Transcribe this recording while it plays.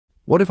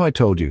What if I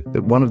told you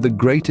that one of the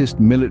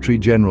greatest military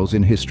generals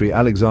in history,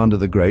 Alexander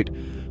the Great,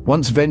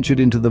 once ventured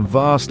into the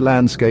vast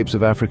landscapes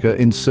of Africa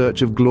in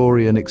search of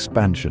glory and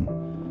expansion?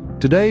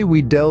 Today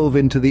we delve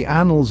into the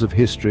annals of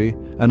history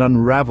and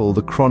unravel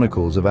the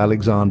chronicles of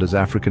Alexander's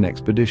African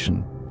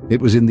expedition.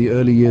 It was in the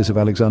early years of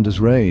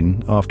Alexander's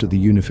reign, after the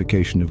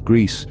unification of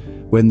Greece,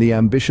 when the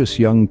ambitious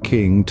young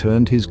king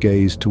turned his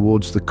gaze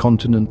towards the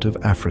continent of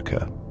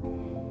Africa.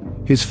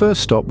 His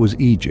first stop was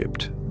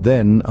Egypt,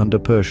 then under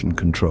Persian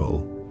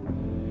control.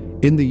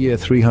 In the year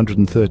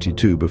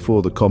 332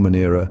 before the Common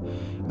Era,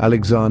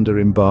 Alexander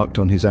embarked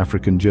on his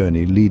African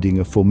journey, leading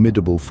a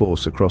formidable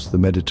force across the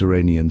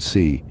Mediterranean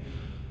Sea.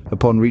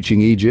 Upon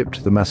reaching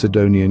Egypt, the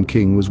Macedonian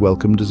king was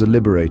welcomed as a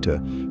liberator,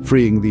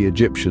 freeing the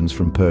Egyptians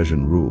from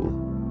Persian rule.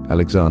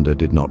 Alexander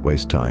did not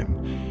waste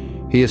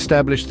time. He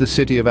established the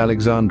city of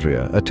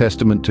Alexandria, a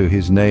testament to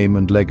his name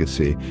and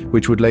legacy,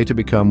 which would later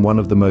become one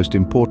of the most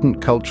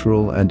important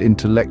cultural and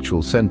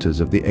intellectual centers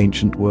of the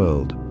ancient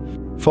world.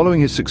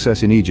 Following his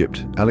success in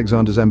Egypt,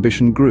 Alexander's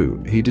ambition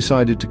grew. He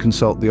decided to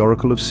consult the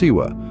Oracle of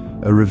Siwa,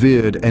 a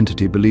revered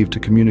entity believed to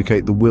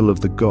communicate the will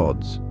of the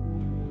gods.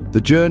 The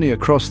journey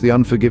across the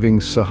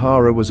unforgiving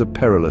Sahara was a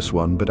perilous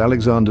one, but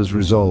Alexander's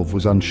resolve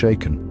was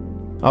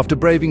unshaken. After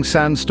braving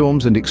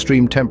sandstorms and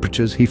extreme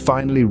temperatures, he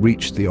finally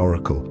reached the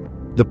oracle.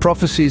 The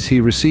prophecies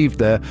he received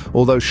there,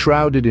 although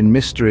shrouded in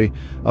mystery,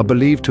 are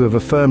believed to have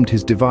affirmed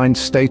his divine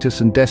status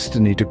and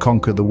destiny to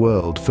conquer the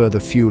world, further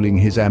fueling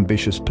his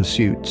ambitious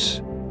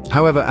pursuits.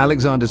 However,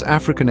 Alexander's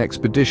African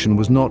expedition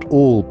was not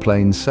all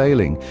plain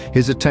sailing.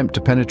 His attempt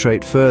to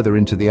penetrate further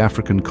into the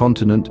African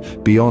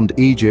continent, beyond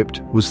Egypt,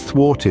 was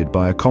thwarted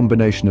by a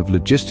combination of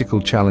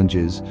logistical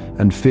challenges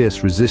and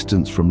fierce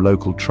resistance from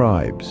local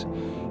tribes.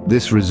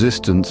 This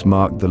resistance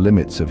marked the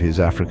limits of his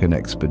African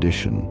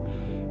expedition,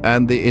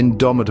 and the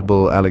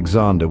indomitable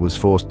Alexander was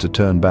forced to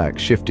turn back,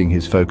 shifting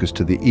his focus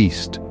to the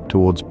east,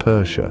 towards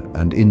Persia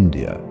and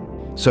India.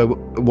 So,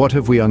 what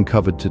have we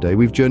uncovered today?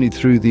 We've journeyed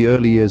through the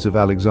early years of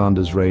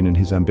Alexander's reign and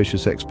his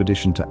ambitious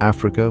expedition to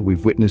Africa.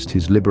 We've witnessed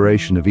his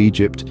liberation of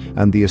Egypt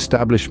and the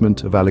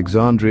establishment of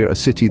Alexandria, a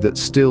city that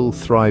still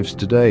thrives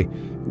today.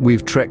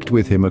 We've trekked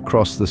with him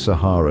across the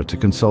Sahara to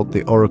consult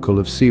the Oracle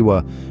of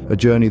Siwa, a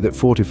journey that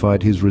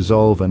fortified his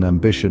resolve and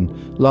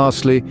ambition.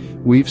 Lastly,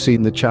 we've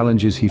seen the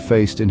challenges he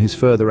faced in his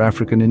further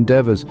African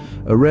endeavors,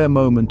 a rare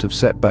moment of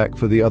setback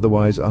for the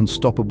otherwise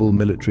unstoppable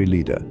military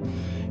leader.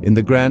 In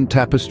the grand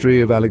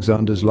tapestry of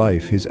Alexander's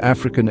life, his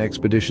African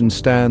expedition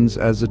stands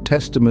as a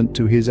testament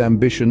to his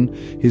ambition,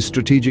 his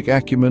strategic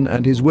acumen,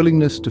 and his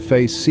willingness to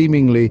face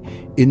seemingly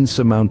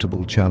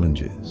insurmountable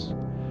challenges.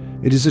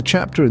 It is a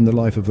chapter in the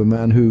life of a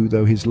man who,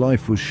 though his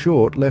life was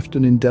short, left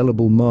an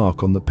indelible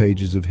mark on the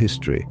pages of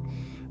history.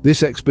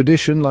 This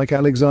expedition, like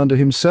Alexander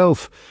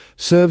himself,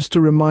 serves to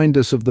remind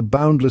us of the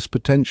boundless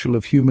potential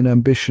of human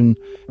ambition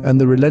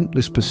and the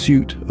relentless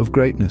pursuit of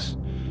greatness.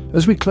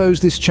 As we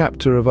close this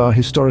chapter of our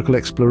historical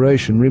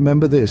exploration,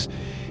 remember this: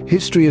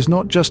 history is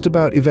not just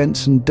about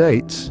events and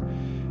dates.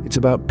 It's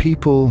about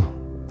people,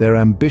 their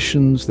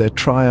ambitions, their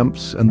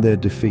triumphs, and their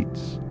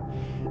defeats.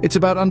 It's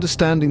about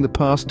understanding the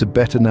past to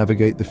better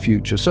navigate the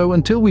future. So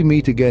until we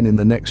meet again in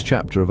the next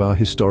chapter of our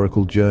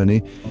historical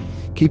journey,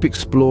 keep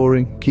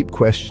exploring, keep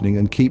questioning,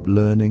 and keep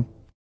learning.